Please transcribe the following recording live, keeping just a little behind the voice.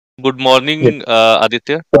Good Yes. morning,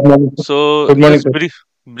 Aditya. Good morning, sir. So Good morning, just sir.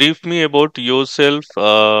 brief me about yourself,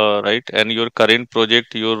 right, and your current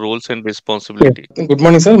project, your roles and Yes. responsibility. Good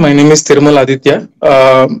morning, sir. My name is Thirumal Aditya.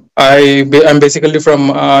 I'm basically from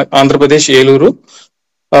Andhra Pradesh, Eluru.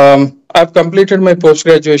 I've completed my post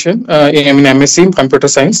graduation in MSc in Computer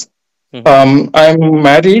Science. Mm-hmm. I'm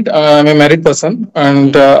married. I'm a married person,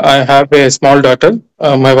 and Mm-hmm. I have a small daughter.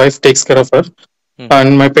 My wife takes care of her, Mm-hmm.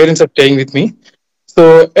 and my parents are staying with me.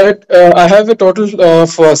 I have a total of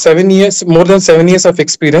 7 years, more than 7 years of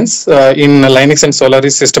experience in Linux and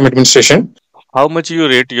Solaris system administration. How much you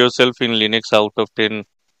rate yourself in Linux out of 10?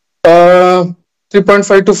 Uh,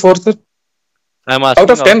 3.5 to 4, sir. I'm Out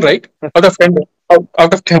asking of out 10, right? Out of 10.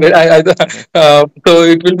 Out of 10, right? So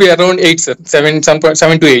it will be around 8, sir. 7, some point,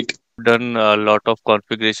 7 to 8. done a lot of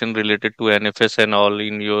configuration related to NFS and all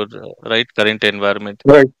in your right current environment.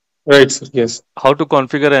 Right. Right, sir. Yes. How to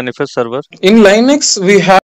configure NFS server? In Linux, we have